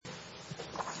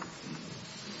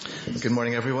Good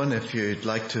morning, everyone. If you'd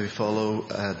like to follow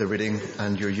the reading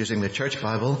and you're using the church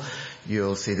Bible,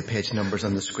 you'll see the page numbers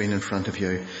on the screen in front of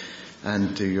you.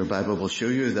 And your Bible will show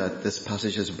you that this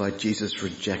passage is about Jesus'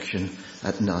 rejection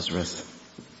at Nazareth.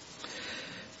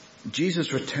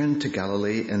 Jesus returned to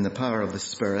Galilee in the power of the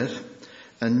Spirit,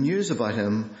 and news about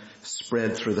him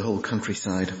spread through the whole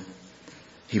countryside.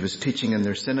 He was teaching in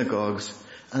their synagogues,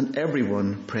 and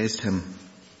everyone praised him.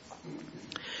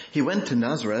 He went to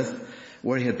Nazareth,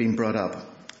 where he had been brought up,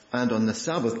 and on the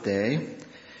Sabbath day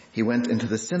he went into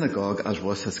the synagogue as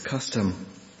was his custom.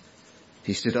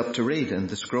 He stood up to read, and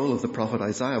the scroll of the prophet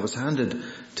Isaiah was handed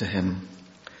to him.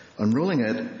 Unrolling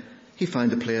it, he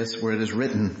found a place where it is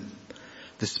written,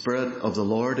 "The Spirit of the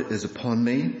Lord is upon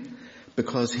me,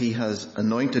 because he has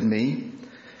anointed me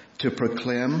to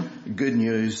proclaim good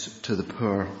news to the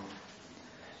poor.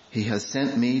 He has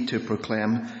sent me to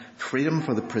proclaim freedom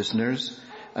for the prisoners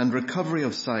and recovery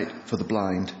of sight for the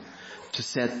blind, to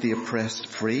set the oppressed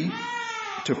free,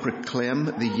 to proclaim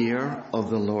the year of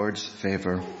the Lord's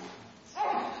favor."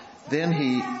 Then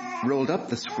he rolled up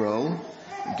the scroll,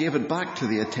 gave it back to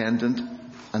the attendant,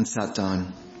 and sat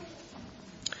down.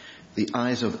 The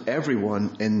eyes of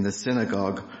everyone in the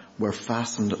synagogue were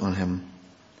fastened on him.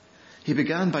 He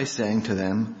began by saying to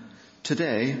them,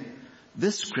 "Today,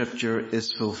 this scripture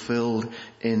is fulfilled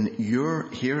in your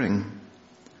hearing."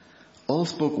 All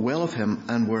spoke well of him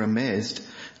and were amazed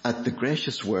at the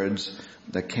gracious words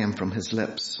that came from his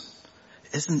lips.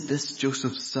 "Isn't this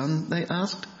Joseph's son?" they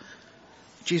asked.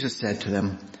 Jesus said to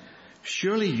them,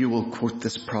 "Surely you will quote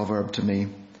this proverb to me,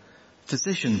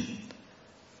 'Physician,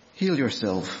 heal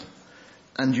yourself,'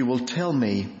 and you will tell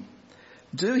me,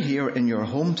 'Do here in your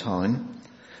hometown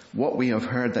what we have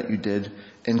heard that you did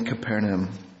in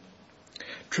Capernaum.'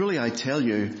 Truly I tell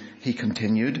you," he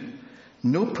continued,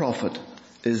 "no prophet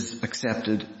is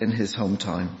accepted in his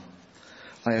hometown.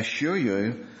 I assure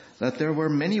you that there were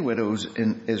many widows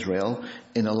in Israel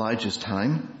in Elijah's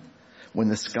time, when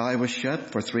the sky was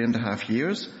shut for 3.5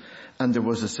 years, and there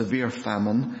was a severe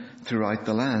famine throughout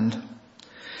the land.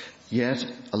 Yet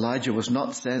Elijah was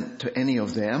not sent to any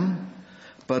of them,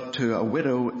 but to a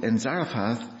widow in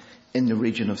Zarephath in the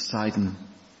region of Sidon.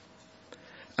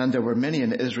 And there were many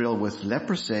in Israel with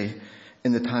leprosy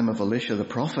in the time of Elisha the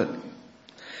prophet.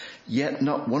 Yet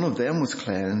not one of them was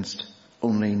cleansed,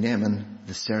 only Naaman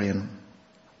the Syrian."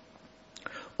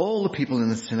 All the people in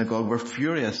the synagogue were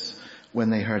furious when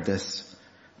they heard this.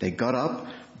 They got up,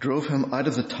 drove him out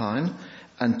of the town,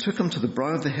 and took him to the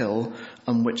brow of the hill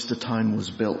on which the town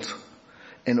was built,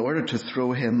 in order to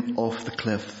throw him off the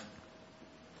cliff.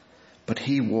 But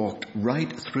he walked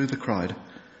right through the crowd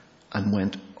and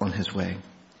went on his way.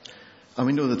 And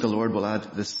we know that the Lord will add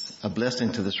a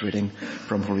blessing to this reading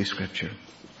from Holy Scripture.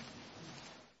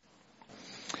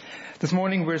 This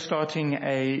morning we're starting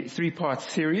a 3-part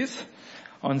series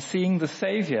on seeing the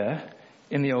Saviour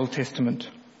in the Old Testament.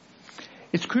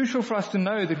 It's crucial for us to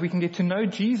know that we can get to know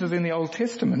Jesus in the Old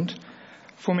Testament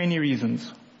for many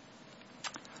reasons.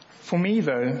 For me,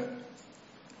 though,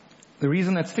 the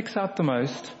reason that sticks out the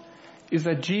most is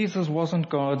that Jesus wasn't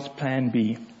God's plan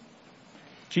B.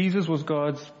 Jesus was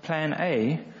God's plan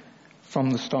A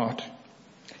from the start.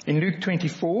 In Luke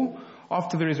 24,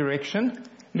 after the resurrection,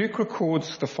 Luke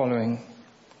records the following.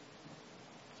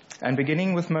 "And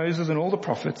beginning with Moses and all the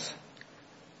prophets,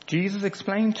 Jesus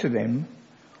explained to them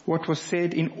what was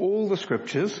said in all the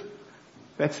scriptures,"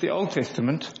 that's the Old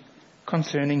Testament,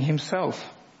 "concerning himself."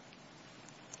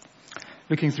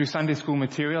 Looking through Sunday school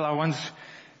material, I once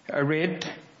read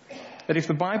that if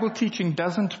the Bible teaching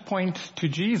doesn't point to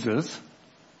Jesus,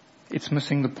 it's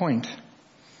missing the point.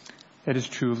 That is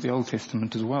true of the Old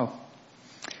Testament as well.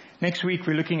 Next week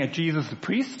we're looking at Jesus the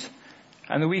priest,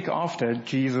 and the week after,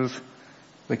 Jesus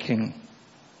the king.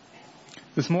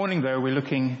 This morning, though, we're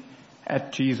looking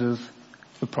at Jesus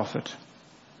the prophet.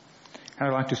 And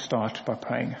I'd like to start by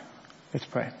praying. Let's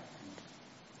pray.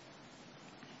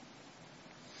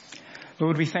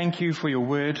 Lord, we thank you for your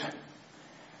word.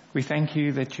 We thank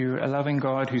you that you're a loving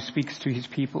God who speaks to his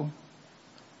people.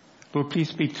 Lord, please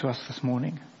speak to us this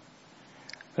morning.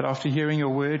 That after hearing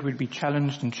your word, we'd be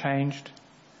challenged and changed.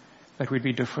 That we'd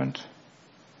be different.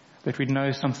 That we'd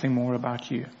know something more about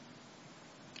you.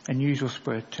 And use your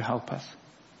Spirit to help us.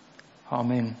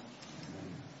 Amen.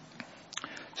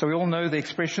 So we all know the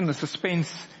expression, "the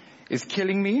suspense is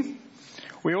killing me."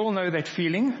 We all know that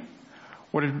feeling.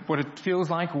 What it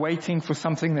feels like waiting for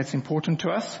something that's important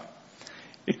to us.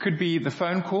 It could be the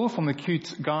phone call from the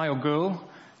cute guy or girl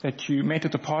that you met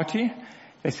at the party.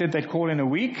 They said they'd call in a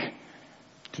week.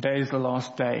 Today is the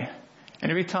last day. And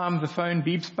every time the phone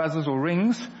beeps, buzzes, or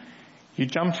rings, you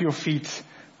jump to your feet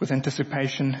with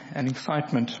anticipation and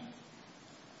excitement.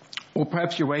 Or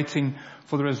perhaps you're waiting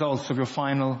for the results of your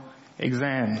final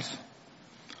exams,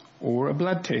 or a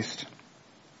blood test.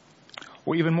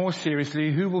 Or even more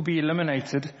seriously, who will be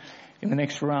eliminated in the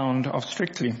next round of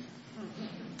Strictly?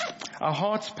 Our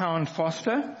hearts pound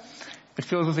faster. It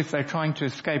feels as if they're trying to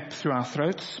escape through our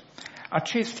throats. Our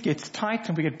chest gets tight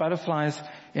and we get butterflies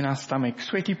in our stomach,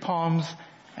 sweaty palms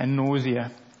and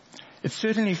nausea. It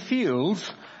certainly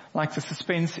feels like the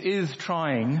suspense is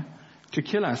trying to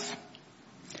kill us.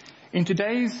 In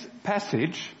today's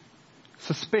passage,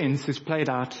 suspense is played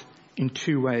out in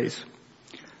two ways.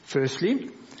 Firstly,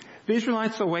 the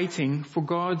Israelites are waiting for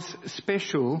God's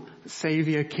special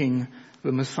Savior King,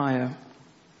 the Messiah.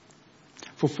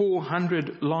 For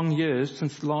 400 long years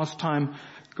since the last time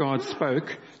God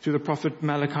spoke through the prophet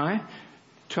Malachi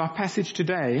to our passage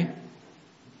today,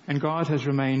 and God has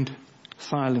remained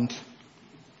silent.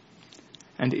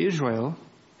 And Israel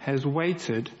has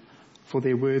waited for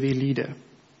their worthy leader.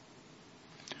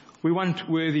 We want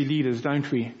worthy leaders, don't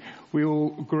we? We all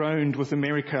groaned with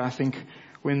America, I think,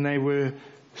 when they were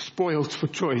spoilt for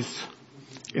choice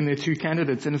in their two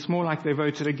candidates. And it's more like they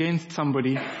voted against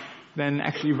somebody than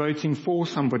actually voting for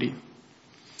somebody.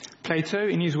 Plato,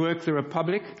 in his work, The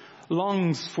Republic,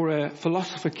 longs for a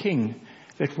philosopher king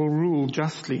that will rule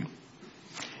justly.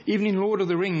 Even in Lord of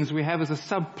the Rings, we have as a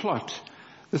subplot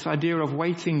this idea of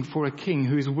waiting for a king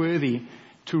who is worthy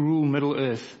to rule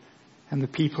Middle-earth and the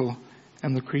people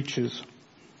and the creatures.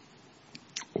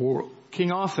 Or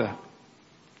King Arthur,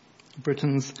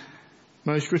 Britain's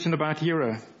most written about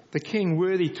hero, the king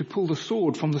worthy to pull the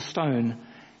sword from the stone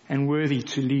and worthy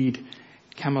to lead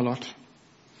Camelot.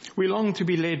 We long to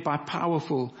be led by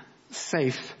powerful,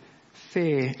 safe,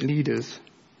 fair leaders.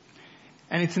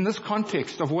 And it's in this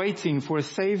context of waiting for a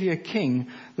Savior King,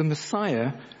 the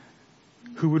Messiah,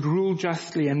 who would rule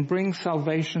justly and bring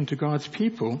salvation to God's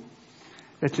people,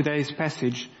 that today's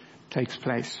passage takes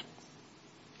place.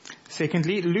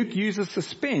 Secondly, Luke uses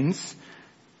suspense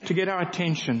to get our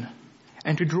attention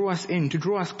and to draw us in, to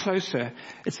draw us closer.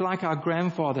 It's like our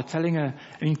grandfather telling an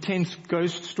intense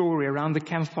ghost story around the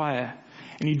campfire,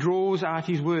 and he draws out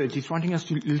his words. He's wanting us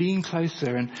to lean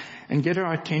closer and get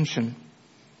our attention.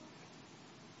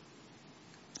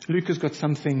 Luke has got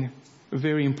something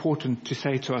very important to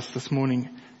say to us this morning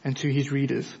and to his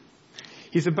readers.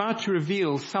 He's about to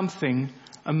reveal something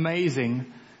amazing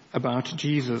about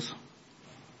Jesus.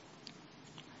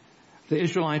 The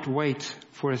Israelite wait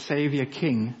for a Savior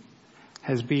King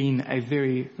has been a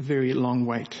very, very long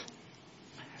wait.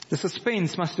 The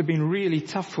suspense must have been really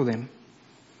tough for them.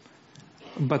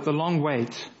 But the long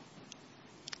wait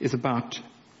is about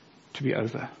to be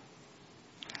over.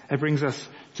 That brings us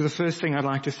to the first thing I'd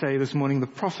like to say this morning. The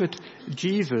prophet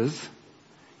Jesus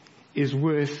is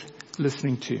worth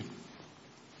listening to.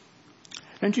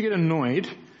 Don't you get annoyed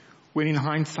when in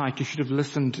hindsight you should have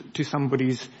listened to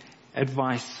somebody's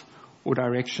advice or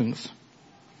directions?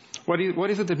 What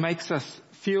is it that makes us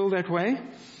feel that way?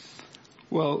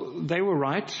 Well, they were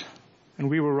right and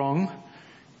we were wrong,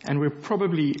 and we're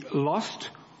probably lost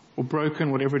or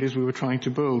broken whatever it is we were trying to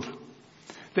build.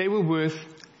 They were worth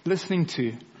listening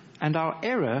to, and our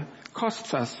error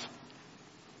costs us.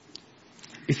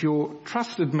 If your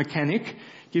trusted mechanic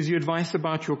gives you advice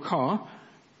about your car,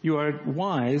 you are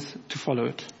wise to follow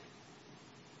it,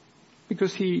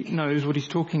 because he knows what he's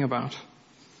talking about.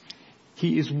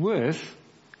 He is worth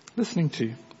listening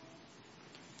to.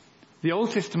 The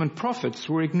Old Testament prophets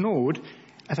were ignored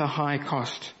at a high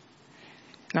cost.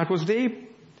 Now it was their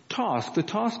task, the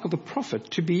task of the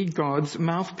prophet, to be God's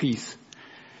mouthpiece,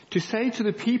 to say to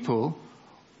the people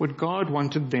what God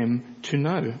wanted them to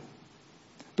know.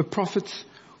 The prophets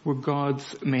were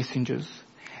God's messengers.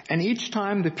 And each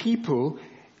time the people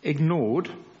ignored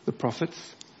the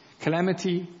prophets,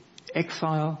 calamity,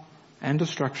 exile, and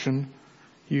destruction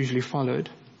usually followed.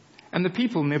 And the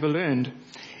people never learned.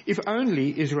 If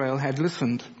only Israel had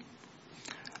listened.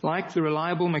 Like the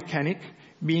reliable mechanic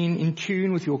being in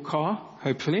tune with your car,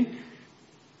 hopefully,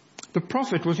 the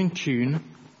prophet was in tune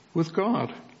with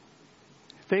God.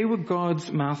 They were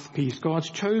God's mouthpiece, God's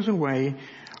chosen way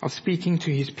of speaking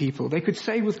to his people. They could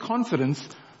say with confidence,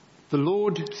 the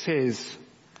Lord says.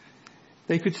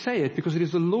 They could say it because it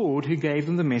is the Lord who gave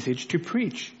them the message to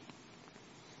preach.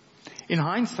 In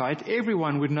hindsight,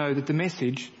 everyone would know that the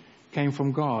message came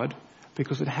from God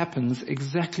because it happens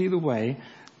exactly the way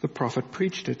the prophet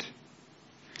preached it.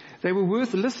 They were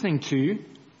worth listening to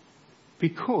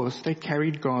because they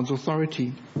carried God's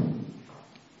authority.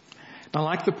 Now,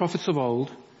 like the prophets of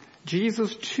old,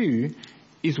 Jesus too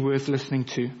is worth listening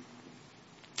to.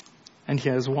 And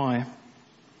here's why.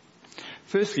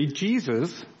 Firstly,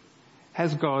 Jesus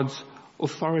has God's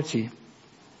authority.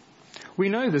 We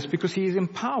know this because he is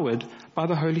empowered by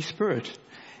the Holy Spirit.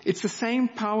 It's the same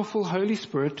powerful Holy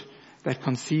Spirit that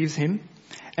conceives him,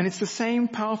 and it's the same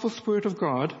powerful Spirit of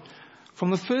God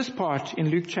from the first part in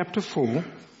Luke chapter 4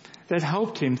 that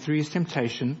helped him through his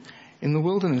temptation in the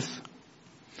wilderness.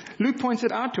 Luke points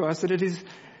it out to us that it is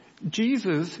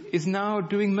Jesus is now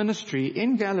doing ministry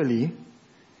in Galilee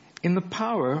in the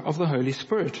power of the Holy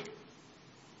Spirit.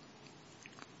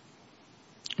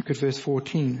 Look at verse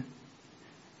 14,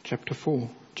 chapter 4.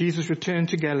 Jesus returned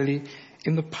to Galilee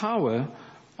in the power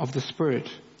of the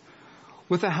Spirit.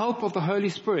 With the help of the Holy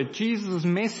Spirit, Jesus'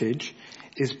 message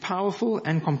is powerful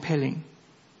and compelling.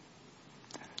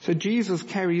 So Jesus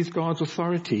carries God's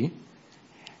authority,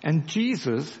 and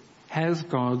Jesus has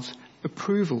God's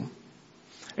approval.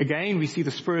 Again, we see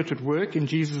the Spirit at work in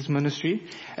Jesus' ministry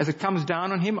as it comes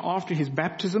down on him after his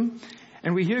baptism,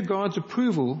 and we hear God's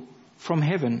approval from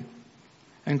heaven.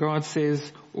 And God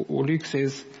says, or Luke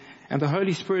says, and the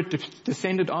Holy Spirit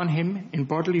descended on him in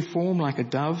bodily form like a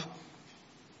dove,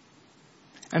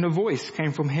 and a voice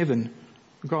came from heaven,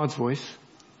 God's voice,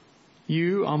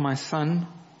 "You are my Son,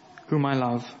 whom I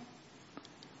love.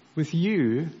 With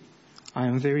you I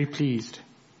am very pleased."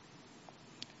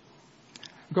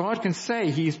 God can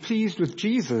say he is pleased with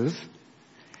Jesus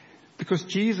because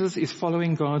Jesus is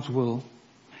following God's will,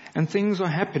 and things are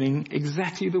happening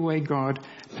exactly the way God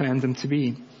planned them to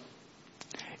be.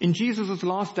 In Jesus'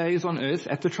 last days on earth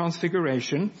at the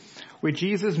Transfiguration, where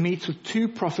Jesus meets with two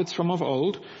prophets from of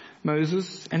old,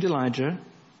 Moses and Elijah,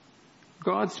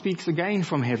 God speaks again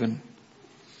from heaven,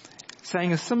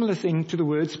 saying a similar thing to the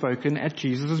word spoken at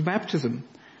Jesus' baptism.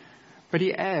 But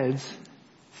he adds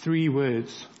 3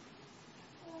 words.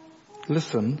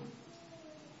 Listen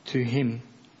to him.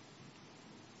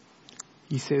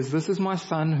 He says, "This is my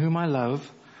Son whom I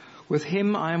love. With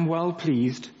him I am well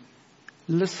pleased.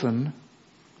 Listen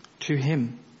to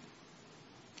him."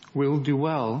 We'll do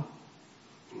well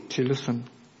to listen.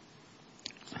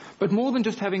 But more than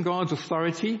just having God's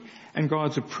authority and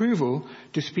God's approval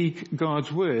to speak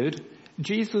God's word,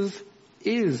 Jesus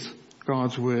is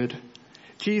God's word.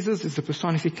 Jesus is the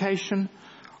personification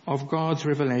of God's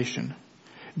revelation.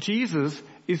 Jesus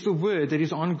is the word that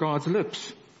is on God's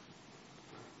lips.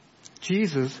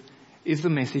 Jesus is the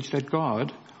message that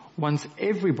God wants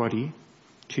everybody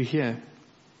to hear.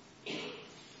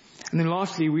 And then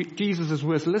lastly, Jesus is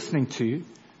worth listening to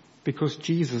because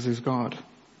Jesus is God.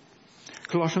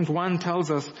 Colossians 1 tells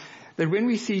us that when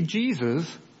we see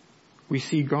Jesus, we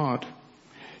see God.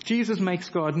 Jesus makes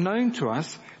God known to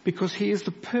us because he is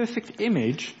the perfect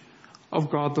image of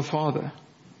God the Father.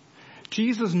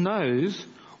 Jesus knows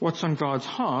what's on God's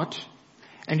heart,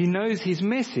 and he knows his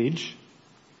message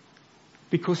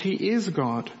because he is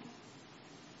God.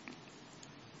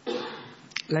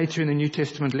 Later in the New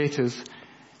Testament letters,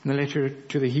 in the letter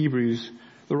to the Hebrews,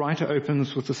 the writer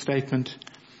opens with the statement,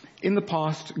 "In the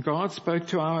past, God spoke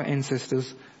to our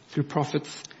ancestors through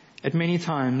prophets at many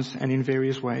times and in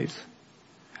various ways.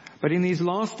 But in these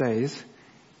last days,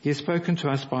 he has spoken to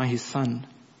us by his Son,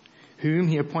 whom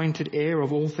he appointed heir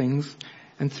of all things,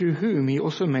 and through whom he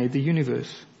also made the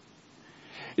universe."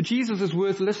 Jesus is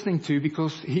worth listening to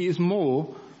because he is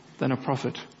more than a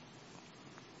prophet.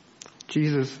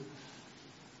 Jesus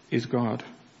is God.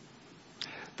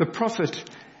 The prophet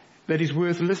that is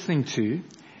worth listening to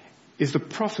is the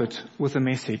prophet with a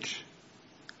message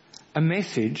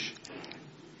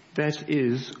that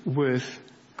is worth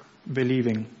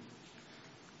believing.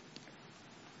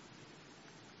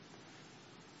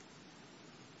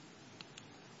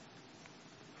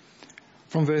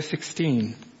 From verse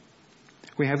 16,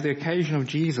 we have the occasion of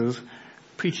Jesus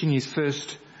preaching his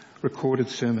first recorded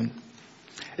sermon.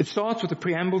 It starts with a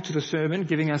preamble to the sermon,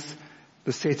 giving us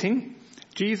the setting.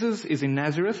 Jesus is in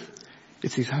Nazareth.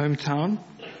 It's his hometown.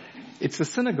 It's a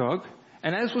synagogue.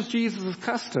 And as was Jesus'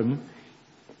 custom,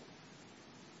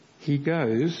 he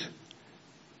goes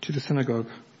to the synagogue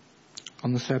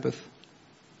on the Sabbath.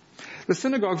 The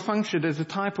synagogue functioned as a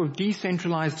type of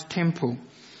decentralized temple.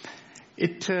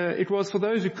 It was for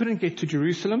those who couldn't get to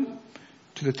Jerusalem,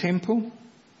 to the temple,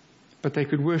 but they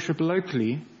could worship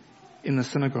locally in the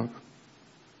synagogue.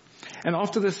 And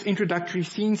after this introductory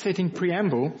scene-setting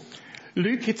preamble,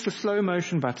 Luke hits the slow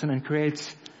motion button and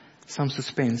creates some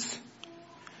suspense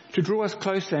to draw us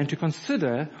closer and to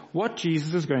consider what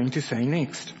Jesus is going to say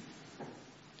next.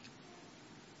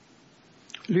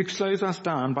 Luke slows us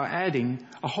down by adding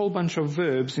a whole bunch of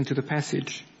verbs into the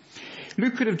passage.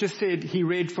 Luke could have just said he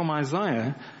read from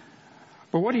Isaiah,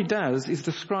 but what he does is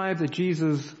describe that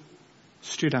Jesus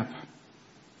stood up.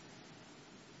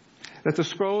 That the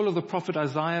scroll of the prophet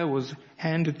Isaiah was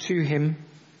handed to him.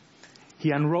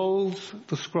 He unrolls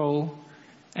the scroll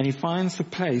and he finds the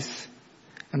place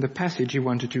and the passage he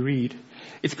wanted to read.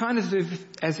 It's kind of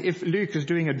as if Luke is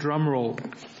doing a drum roll.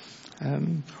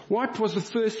 What was the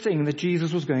first thing that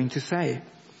Jesus was going to say?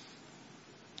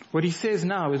 What he says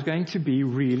now is going to be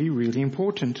really, really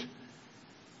important.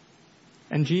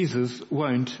 And Jesus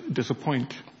won't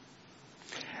disappoint.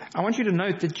 I want you to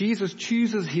note that Jesus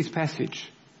chooses his passage.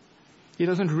 He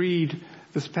doesn't read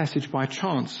this passage by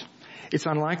chance. It's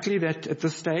unlikely that at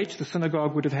this stage the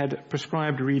synagogue would have had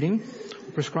prescribed reading,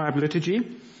 prescribed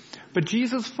liturgy. But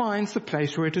Jesus finds the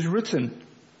place where it is written.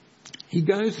 He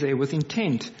goes there with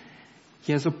intent.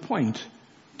 He has a point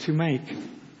to make.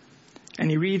 And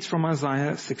he reads from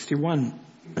Isaiah 61.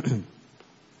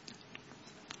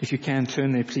 If you can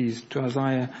turn there, please, to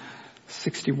Isaiah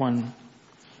 61,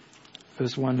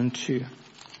 verse 1 and 2.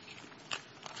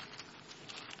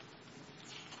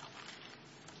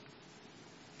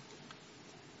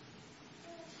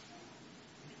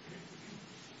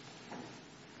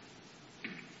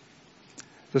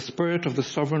 The Spirit of the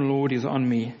Sovereign Lord is on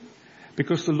me,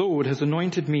 because the Lord has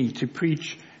anointed me to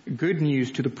preach good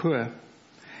news to the poor.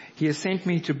 He has sent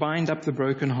me to bind up the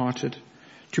brokenhearted,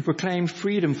 to proclaim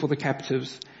freedom for the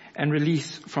captives and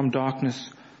release from darkness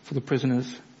for the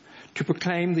prisoners, to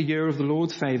proclaim the year of the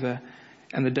Lord's favor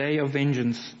and the day of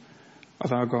vengeance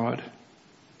of our God,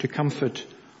 to comfort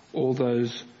all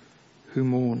those who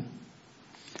mourn.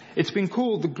 It's been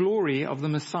called the glory of the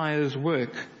Messiah's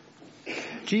work.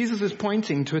 Jesus is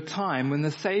pointing to a time when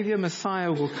the Savior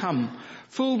Messiah will come,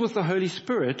 filled with the Holy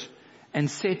Spirit, and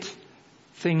set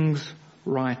things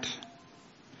right.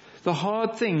 The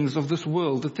hard things of this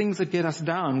world, the things that get us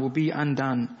down, will be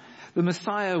undone. The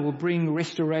Messiah will bring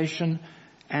restoration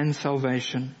and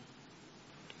salvation.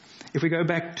 If we go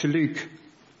back to Luke,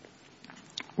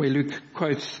 where Luke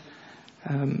quotes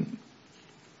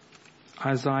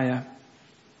Isaiah,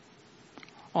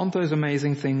 aren't those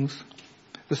amazing things?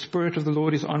 The Spirit of the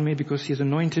Lord is on me because he has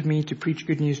anointed me to preach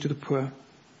good news to the poor.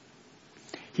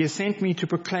 He has sent me to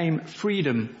proclaim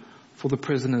freedom for the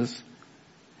prisoners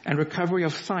and recovery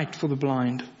of sight for the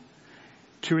blind,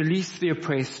 to release the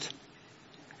oppressed,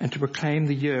 and to proclaim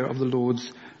the year of the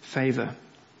Lord's favor.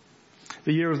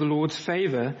 The year of the Lord's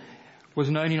favor was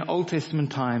known in Old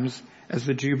Testament times as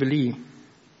the Jubilee.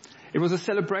 It was a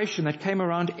celebration that came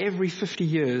around every 50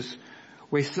 years,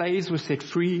 where slaves were set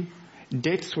free,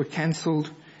 debts were cancelled,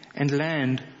 and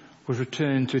land was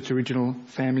returned to its original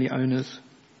family owners.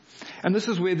 And this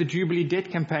is where the Jubilee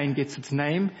Debt Campaign gets its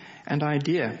name and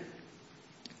idea.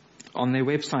 On their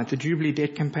website, the Jubilee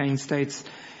Debt Campaign states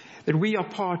that we are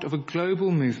part of a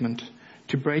global movement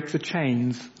to break the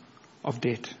chains of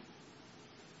debt.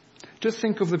 Just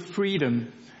think of the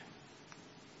freedom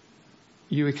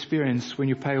you experience when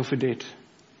you pay off a debt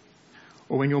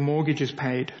or when your mortgage is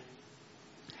paid.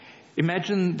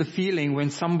 Imagine the feeling when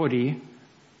somebody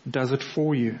does it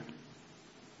for you.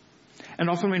 And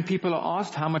often when people are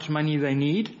asked how much money they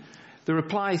need, the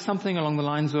reply is something along the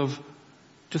lines of,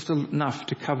 just enough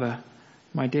to cover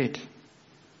my debt.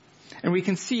 And we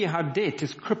can see how debt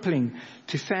is crippling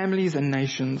to families and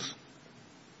nations.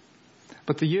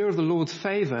 But the year of the Lord's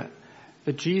favor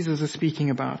that Jesus is speaking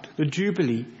about, the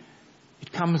Jubilee,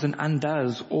 it comes and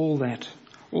undoes all that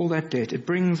debt. It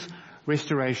brings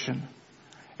restoration.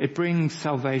 It brings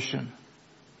salvation.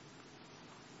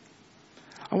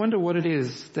 I wonder what it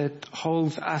is that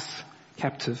holds us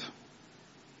captive.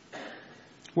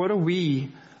 What are we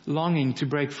longing to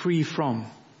break free from?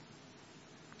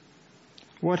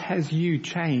 What has you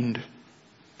chained?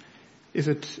 Is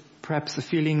it perhaps a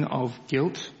feeling of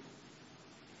guilt?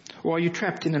 Or are you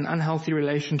trapped in an unhealthy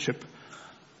relationship?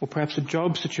 Or perhaps a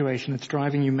job situation that's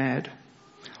driving you mad?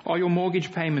 Are your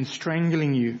mortgage payments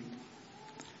strangling you?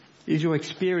 Is your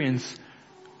experience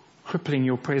crippling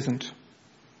your present?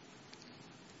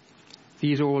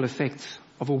 These are all effects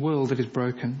of a world that is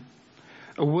broken.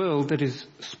 A world that is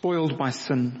spoiled by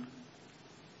sin.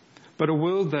 But a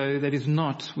world, though, that is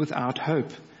not without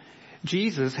hope.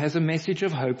 Jesus has a message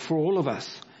of hope for all of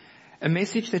us. A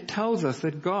message that tells us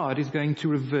that God is going to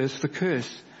reverse the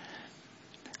curse.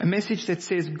 A message that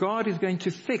says God is going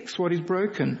to fix what is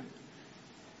broken.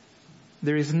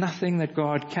 There is nothing that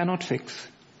God cannot fix.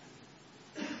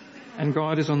 And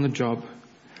God is on the job.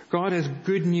 God has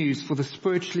good news for the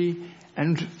spiritually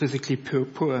and physically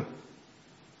poor.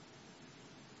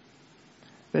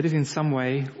 That is in some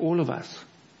way all of us.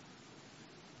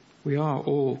 We are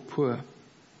all poor.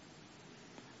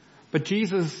 But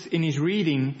Jesus in his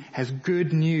reading has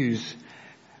good news.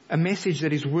 A message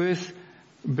that is worth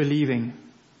believing.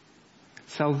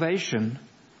 Salvation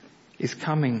is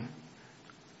coming.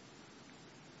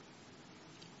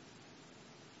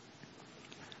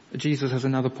 Jesus has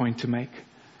another point to make.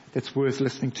 that's worth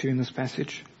listening to in this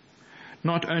passage.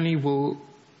 Not only will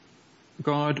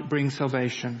God bring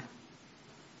salvation,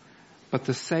 but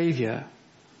the Savior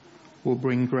will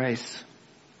bring grace.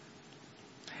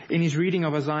 In his reading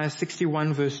of Isaiah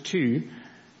 61 verse 2,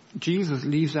 Jesus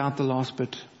leaves out the last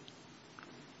bit.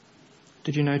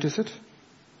 Did you notice it?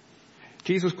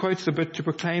 Jesus quotes the bit to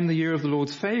proclaim the year of the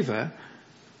Lord's favor,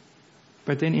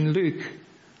 but then in Luke,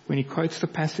 when he quotes the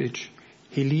passage,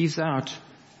 he leaves out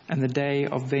and the day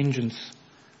of vengeance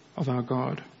of our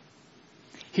God.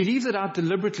 He leaves it out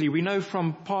deliberately. We know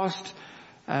from past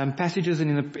passages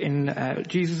in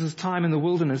Jesus' time in the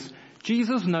wilderness,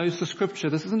 Jesus knows the scripture.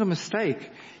 This isn't a mistake.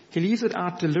 He leaves it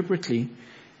out deliberately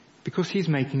because he's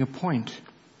making a point.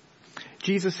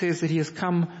 Jesus says that he has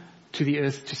come to the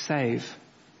earth to save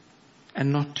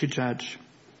and not to judge.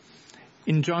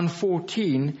 In John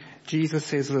 14, Jesus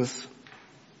says this,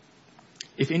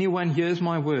 "If anyone hears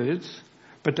my words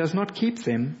but does not keep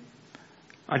them,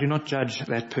 I do not judge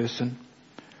that person.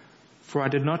 For I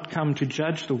did not come to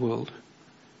judge the world,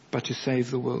 but to save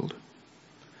the world."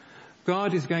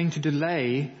 God is going to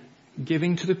delay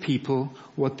giving to the people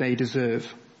what they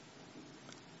deserve.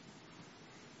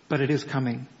 But it is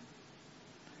coming.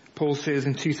 Paul says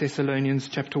in 2 Thessalonians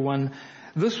chapter 1,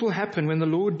 "This will happen when the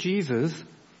Lord Jesus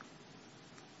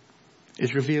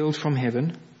is revealed from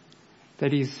heaven,"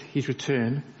 that is his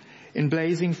return, "in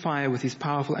blazing fire with his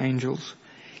powerful angels.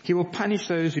 He will punish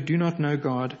those who do not know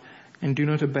God and do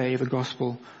not obey the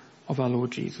gospel of our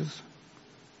Lord Jesus."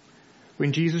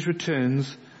 When Jesus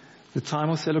returns, the time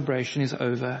of celebration is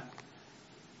over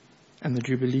and the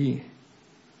Jubilee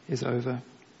is over.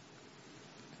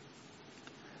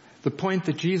 The point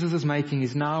that Jesus is making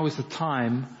is now is the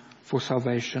time for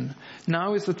salvation.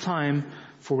 Now is the time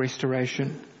for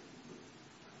restoration.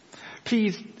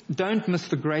 Please don't miss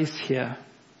the grace here.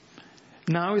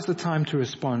 Now is the time to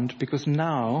respond, because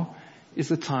now is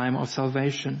the time of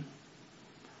salvation.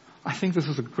 I think this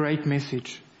is a great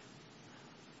message.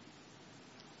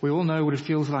 We all know what it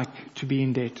feels like to be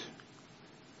in debt,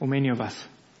 or many of us.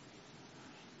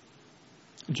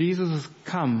 Jesus has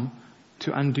come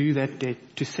to undo that debt,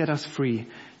 to set us free,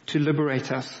 to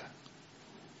liberate us.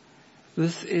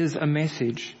 This is a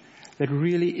message that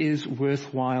really is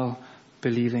worthwhile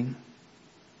believing.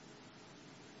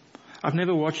 I've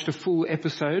never watched a full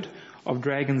episode of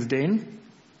Dragon's Den,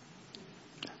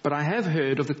 but I have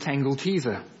heard of the Tangle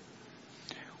Teaser,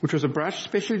 which was a brush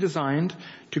specially designed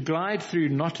to glide through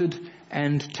knotted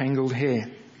and tangled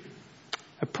hair.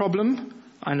 A problem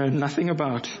I know nothing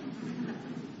about.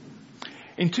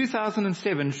 In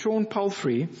 2007, Sean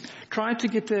Palfrey tried to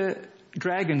get the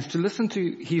Dragons to listen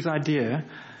to his idea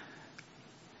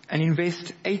and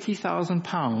invest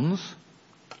 £80,000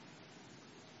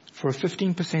 for a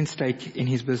 15% stake in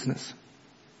his business.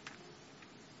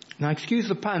 Now, excuse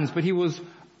the puns, but he was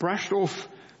brushed off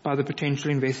by the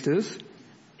potential investors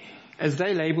as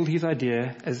they labeled his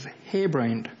idea as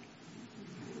harebrained.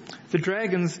 The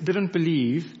Dragons didn't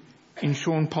believe in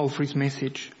Sean Palfrey's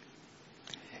message.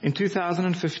 In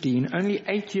 2015, only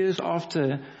 8 years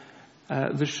after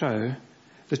the show,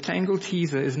 the Tangle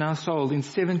Teaser is now sold in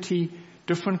 70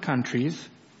 different countries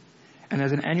and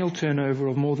has an annual turnover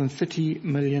of more than £30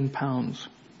 million.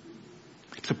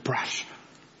 It's a brush.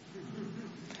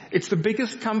 It's the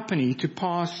biggest company to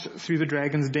pass through the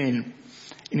Dragon's Den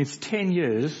in its 10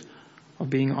 years of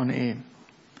being on air.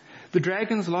 The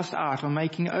Dragons lost out on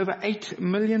making over £8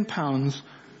 million,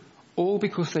 all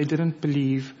because they didn't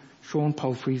believe Sean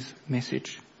Palfrey's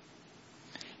message.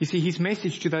 You see, his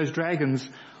message to those dragons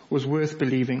was worth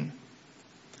believing.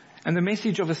 And the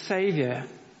message of a Savior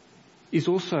is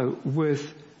also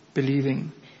worth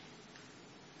believing.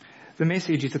 The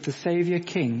message is that the Savior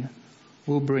King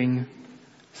will bring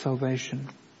salvation.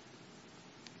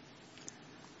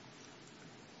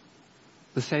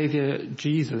 The Savior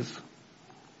Jesus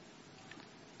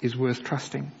is worth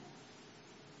trusting.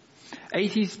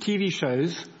 80s TV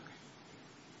shows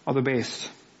are the best,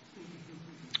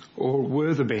 or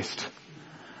were the best.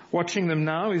 Watching them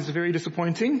now is very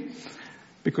disappointing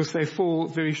because they fall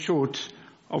very short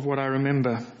of what I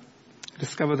remember.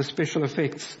 Discover the special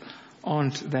effects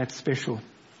aren't that special.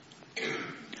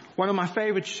 One of my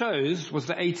favorite shows was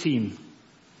the A-Team.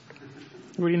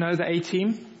 You already know the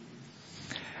A-Team?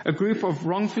 A group of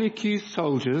wrongfully accused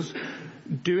soldiers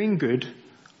doing good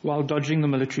while dodging the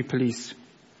military police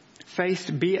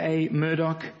faced B.A.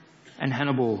 Murdoch and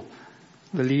Hannibal,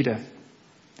 the leader.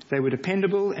 They were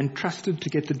dependable and trusted to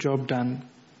get the job done.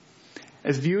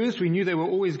 As viewers, we knew they were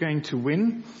always going to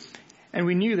win, and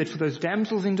we knew that for those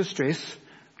damsels in distress,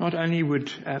 not only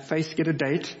would Face get a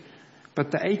date,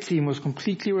 but the A-Team was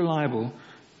completely reliable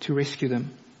to rescue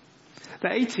them.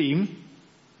 The A-team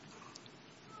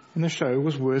in the show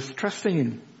was worth trusting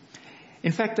in.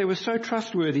 In fact, they were so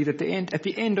trustworthy that at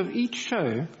the end of each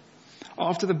show,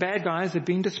 after the bad guys had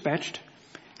been dispatched,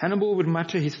 Hannibal would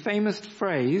mutter his famous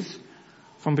phrase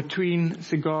from between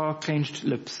cigar-clenched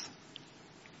lips.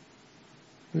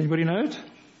 Does anybody know it?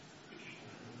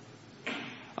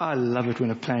 I love it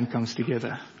when a plan comes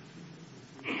together.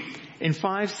 In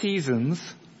 5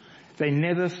 seasons, they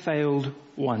never failed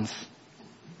once.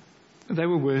 They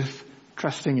were worth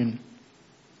trusting in.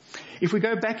 If we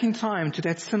go back in time to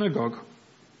that synagogue,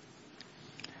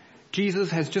 Jesus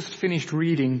has just finished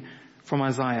reading from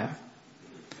Isaiah.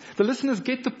 The listeners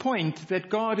get the point that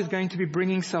God is going to be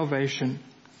bringing salvation.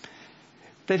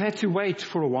 They've had to wait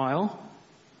for a while,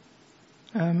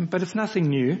 but it's nothing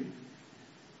new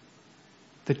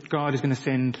that God is going to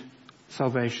send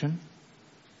salvation.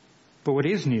 But what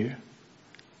is new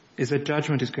is that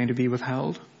judgment is going to be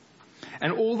withheld.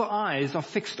 And all the eyes are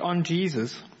fixed on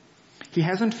Jesus. He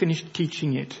hasn't finished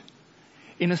teaching yet.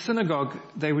 In a synagogue,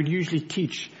 they would usually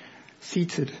teach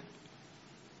seated.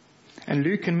 And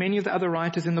Luke and many of the other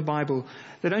writers in the Bible,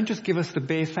 they don't just give us the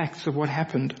bare facts of what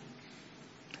happened.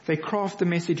 They craft the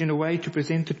message in a way to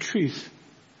present the truth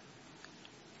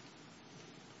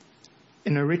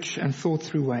in a rich and thought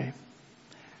through way.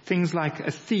 Things like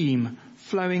a theme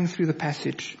flowing through the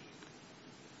passage,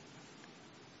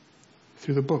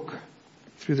 through the book,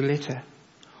 through the letter,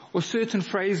 or certain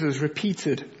phrases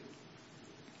repeated,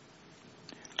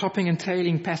 topping and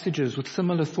tailing passages with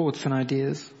similar thoughts and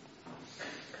ideas.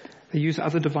 They use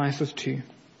other devices too.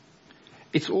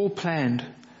 It's all planned.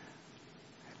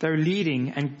 They're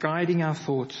leading and guiding our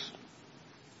thoughts.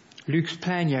 Luke's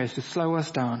plan here is to slow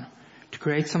us down, to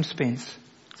create some suspense,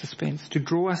 to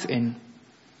draw us in,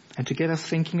 and to get us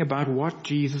thinking about what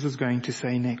Jesus is going to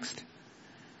say next.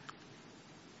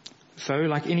 So,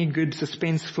 like any good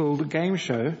suspense-filled game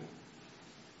show,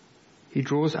 he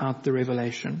draws out the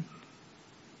revelation.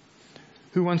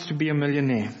 Who Wants to Be a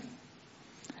Millionaire?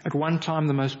 At one time,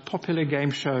 the most popular game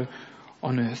show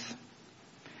on earth.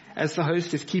 As the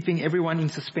host is keeping everyone in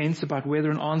suspense about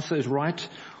whether an answer is right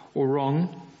or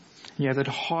wrong, you have that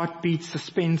heartbeat,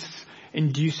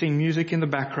 suspense-inducing music in the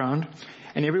background,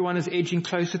 and everyone is edging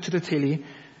closer to the telly,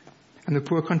 and the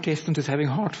poor contestant is having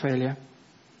heart failure.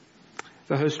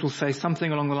 The host will say something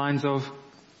along the lines of,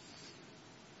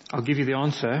 "I'll give you the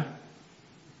answer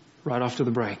right after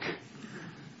the break."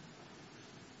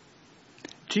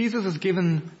 Jesus has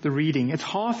given the reading. It's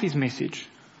half his message.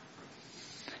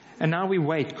 And now we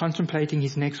wait, contemplating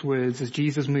his next words as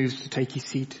Jesus moves to take his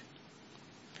seat.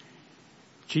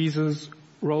 Jesus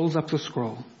rolls up the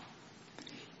scroll.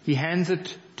 He hands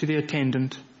it to the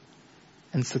attendant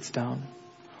and sits down.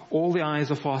 All the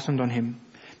eyes are fastened on him.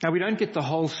 Now we don't get the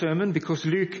whole sermon because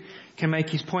Luke can make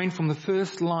his point from the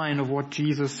first line of what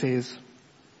Jesus says.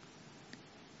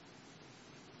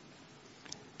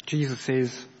 Jesus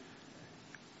says,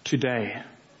 Today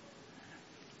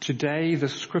the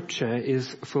scripture is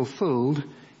fulfilled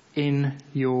in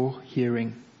your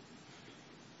hearing.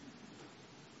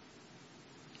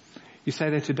 You say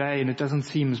that today and it doesn't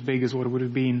seem as big as what it would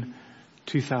have been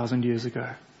 2,000 years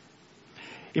ago.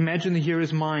 Imagine the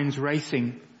hearers' minds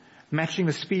racing, matching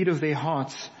the speed of their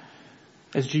hearts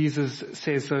as Jesus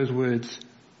says those words.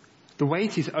 The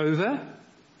wait is over.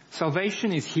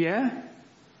 Salvation is here.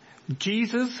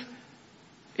 Jesus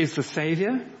is the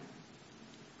Savior.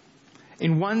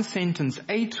 In one sentence,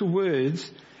 8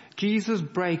 words, Jesus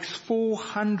breaks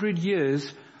 400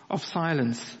 years of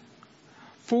silence.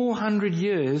 400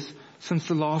 years since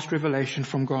the last revelation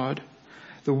from God.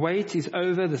 The wait is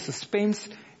over. The suspense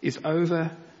is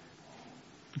over.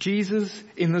 Jesus,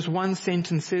 in this one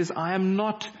sentence, says, I am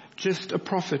not just a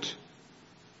prophet,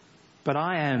 but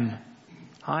I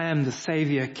am the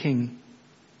Savior King.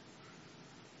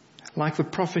 Like the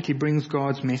prophet, he brings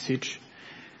God's message.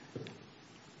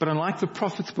 But unlike the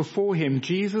prophets before him,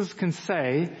 Jesus can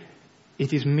say,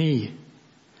 it is me.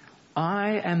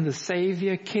 I am the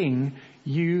Savior King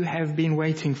you have been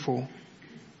waiting for.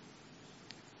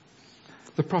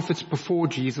 The prophets before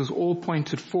Jesus all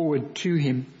pointed forward to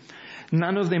him.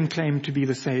 None of them claimed to be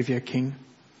the Savior King.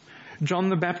 John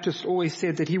the Baptist always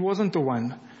said that he wasn't the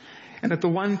one, and that the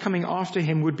one coming after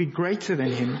him would be greater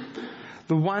than him.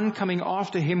 The one coming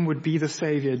after him would be the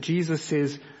Savior. Jesus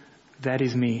says, that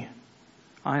is me.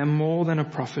 I am more than a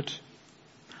prophet.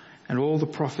 And all the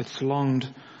prophets longed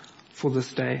for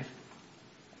this day.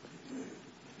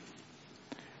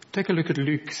 Take a look at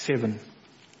Luke 7.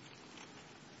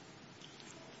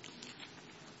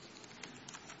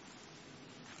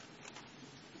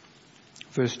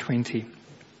 Verse 20.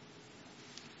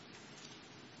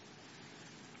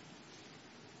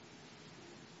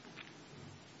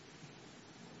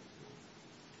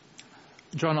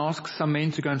 John asks some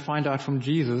men to go and find out from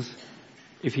Jesus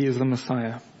if he is the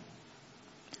Messiah.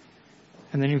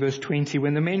 And then in verse 20,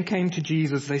 when the men came to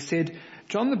Jesus, they said,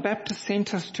 John the Baptist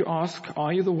sent us to ask,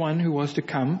 are you the one who was to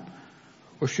come,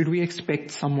 or should we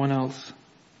expect someone else?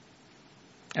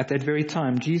 At that very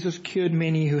time, Jesus cured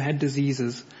many who had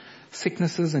diseases,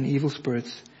 sicknesses and evil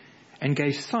spirits, and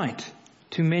gave sight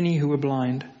to many who were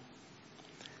blind.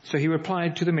 So he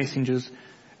replied to the messengers,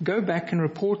 go back and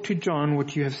report to John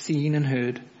what you have seen and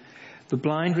heard. The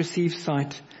blind receive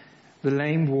sight, the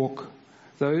lame walk,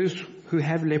 those who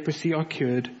have leprosy are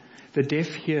cured, the deaf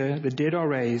hear, the dead are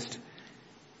raised,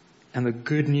 and the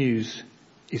good news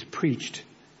is preached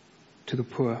to the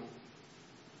poor.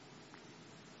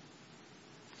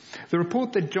 The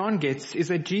report that John gets is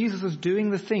that Jesus is doing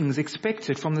the things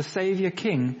expected from the Savior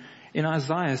King in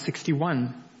Isaiah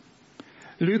 61.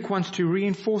 Luke wants to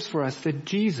reinforce for us that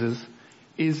Jesus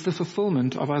is the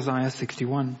fulfillment of Isaiah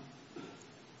 61.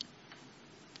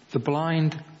 The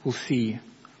blind will see,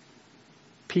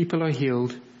 people are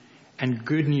healed, and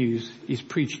good news is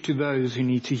preached to those who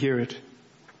need to hear it.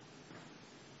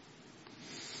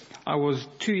 I was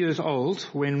 2 years old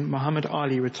when Muhammad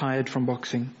Ali retired from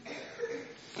boxing.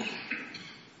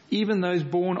 Even those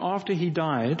born after he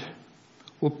died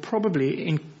will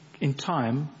probably in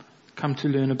time come to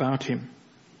learn about him.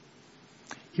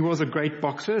 He was a great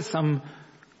boxer. Some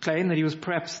claim that he was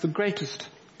perhaps the greatest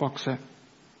boxer.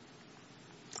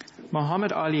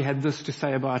 Muhammad Ali had this to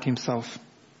say about himself: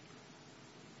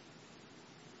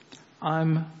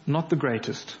 I'm not the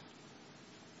greatest.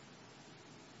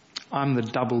 I'm the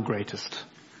double greatest.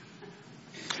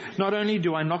 Not only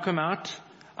do I knock him out,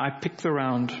 I pick the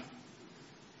round.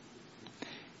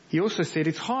 He also said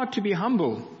it's hard to be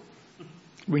humble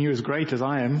when you're as great as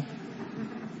I am.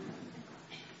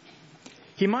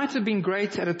 He might have been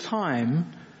great at a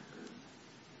time,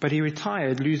 but he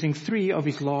retired losing 3 of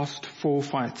his last 4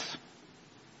 fights.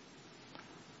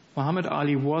 Muhammad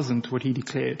Ali wasn't what he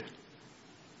declared.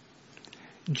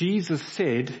 Jesus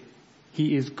said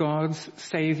he is God's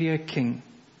Savior King.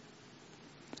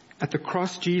 At the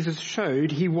cross, Jesus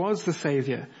showed he was the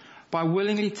Savior by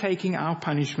willingly taking our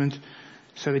punishment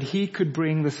so that he could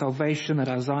bring the salvation that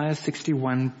Isaiah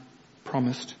 61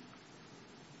 promised.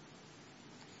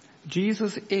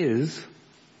 Jesus is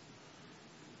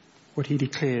what he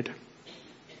declared.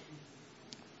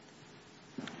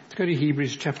 Let's go to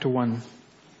Hebrews chapter 1.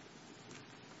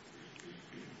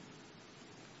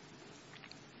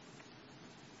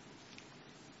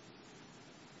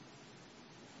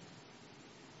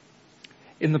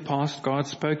 In the past, God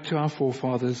spoke to our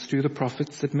forefathers through the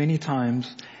prophets at many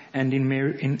times and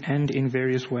in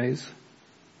various ways.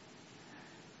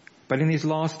 But in these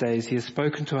last days, he has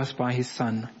spoken to us by his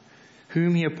Son,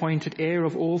 whom he appointed heir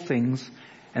of all things,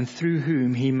 and through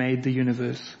whom he made the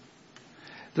universe.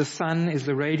 The Son is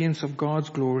the radiance of God's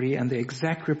glory and the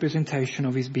exact representation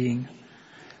of his being,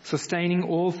 sustaining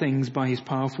all things by his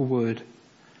powerful word.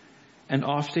 And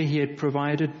after he had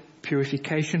provided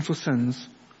purification for sins,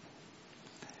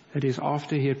 that is,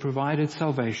 after he had provided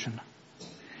salvation,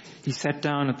 he sat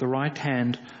down at the right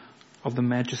hand of the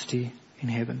Majesty in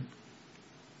heaven.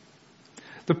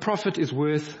 The prophet is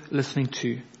worth listening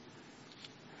to.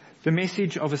 The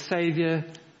message of a Savior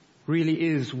really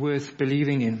is worth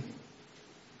believing in.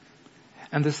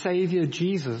 And the Savior,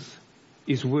 Jesus,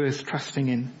 is worth trusting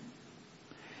in.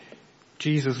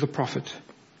 Jesus, the prophet,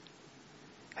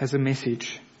 has a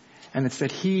message, and it's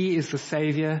that he is the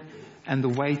Savior and the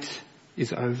wait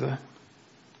is over.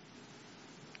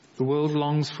 The world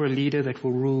longs for a leader that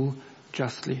will rule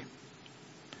justly.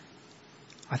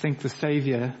 I think the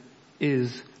Savior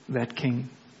is that King.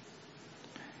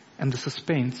 And the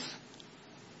suspense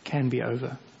can be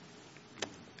over.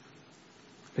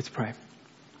 Let's pray.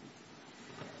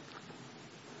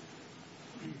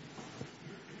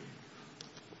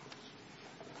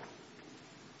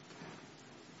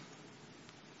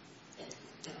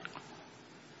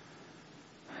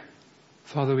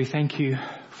 Father, we thank you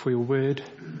for your word.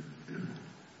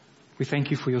 We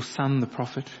thank you for your Son, the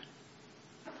prophet.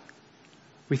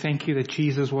 We thank you that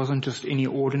Jesus wasn't just any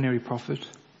ordinary prophet,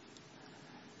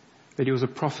 that he was a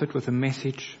prophet with a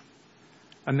message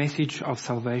of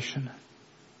salvation,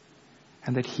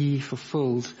 and that he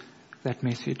fulfilled that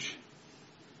message.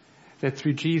 That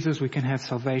through Jesus we can have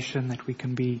salvation, that we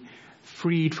can be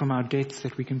freed from our debts,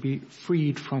 that we can be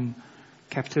freed from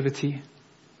captivity.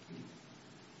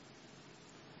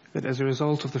 That as a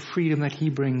result of the freedom that he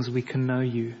brings, we can know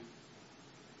you.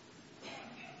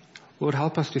 Lord,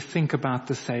 help us to think about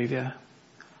the Savior.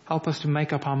 Help us to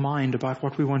make up our mind about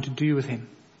what we want to do with him.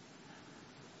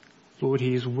 Lord,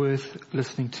 he is worth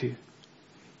listening to.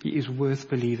 He is worth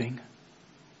believing.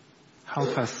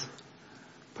 help us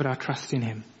put our trust in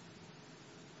him.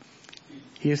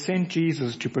 He has sent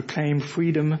Jesus to proclaim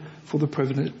freedom for the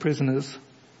prisoners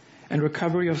and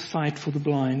recovery of sight for the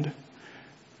blind,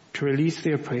 to release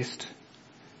the oppressed,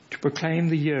 to proclaim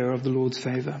the year of the Lord's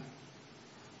favor.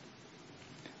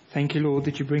 Thank you, Lord,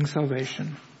 that you bring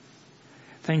salvation.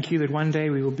 Thank you that one day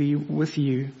we will be with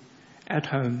you at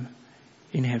home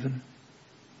in heaven.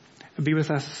 Be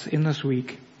with us in this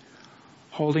week,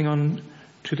 holding on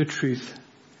to the truth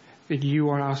that you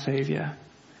are our Savior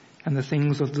and the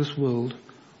things of this world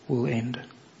will end.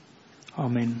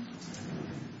 Amen.